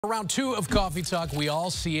Round two of Coffee Talk, we all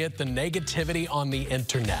see it, the negativity on the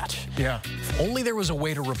internet. Yeah. If only there was a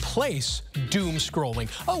way to replace doom scrolling.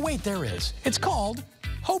 Oh, wait, there is. It's called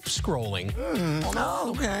hope scrolling.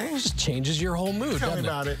 Okay. It just changes your whole mood, Tell doesn't me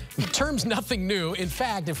about it. The term's nothing new. In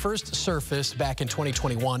fact, it first surfaced back in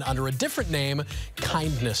 2021 under a different name,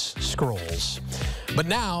 kindness scrolls. But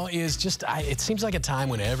now is just, it seems like a time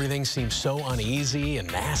when everything seems so uneasy and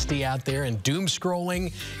nasty out there, and doom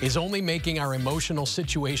scrolling is only making our emotional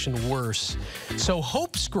situation worse. So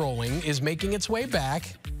hope scrolling is making its way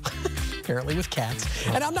back, apparently with cats,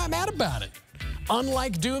 and I'm not mad about it.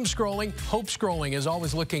 Unlike doom scrolling, hope scrolling is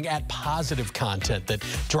always looking at positive content that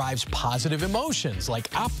drives positive emotions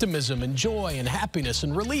like optimism and joy and happiness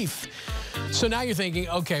and relief. So now you're thinking,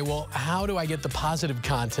 okay, well, how do I get the positive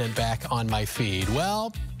content back on my feed?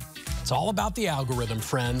 Well, it's all about the algorithm,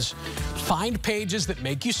 friends. Find pages that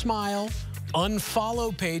make you smile,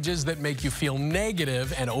 unfollow pages that make you feel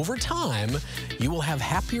negative, and over time, you will have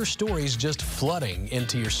happier stories just flooding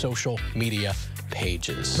into your social media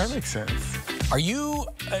pages. That makes sense. Are you,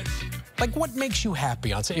 like, what makes you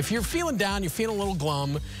happy on, if you're feeling down, you're feeling a little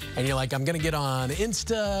glum, and you're like, I'm going to get on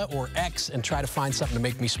Insta or X and try to find something to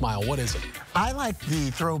make me smile, what is it? I like the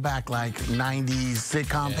throwback, like, 90s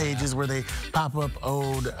sitcom pages where they pop up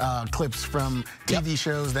old clips from TV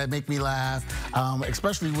shows that make me laugh,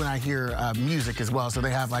 especially when I hear music as well. So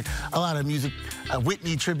they have, like, a lot of music,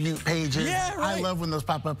 Whitney tribute pages. Yeah, right. I love when those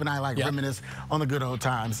pop up, and I, like, reminisce on the good old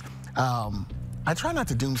times. I try not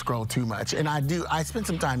to doom scroll too much, and I spent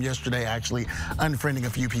some time yesterday actually unfriending a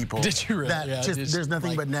few people. Did you really? That there's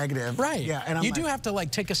nothing but negative. Right. Yeah. And you do have to, like,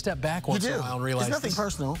 take a step back once in a while and realize it's nothing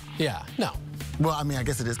personal. Yeah. No. Well, I mean, I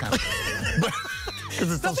guess it is kind of. But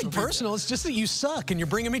it's nothing personal. It's just that you suck and you're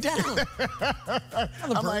bringing me down.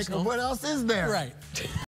 I'm like, what else is there? Right.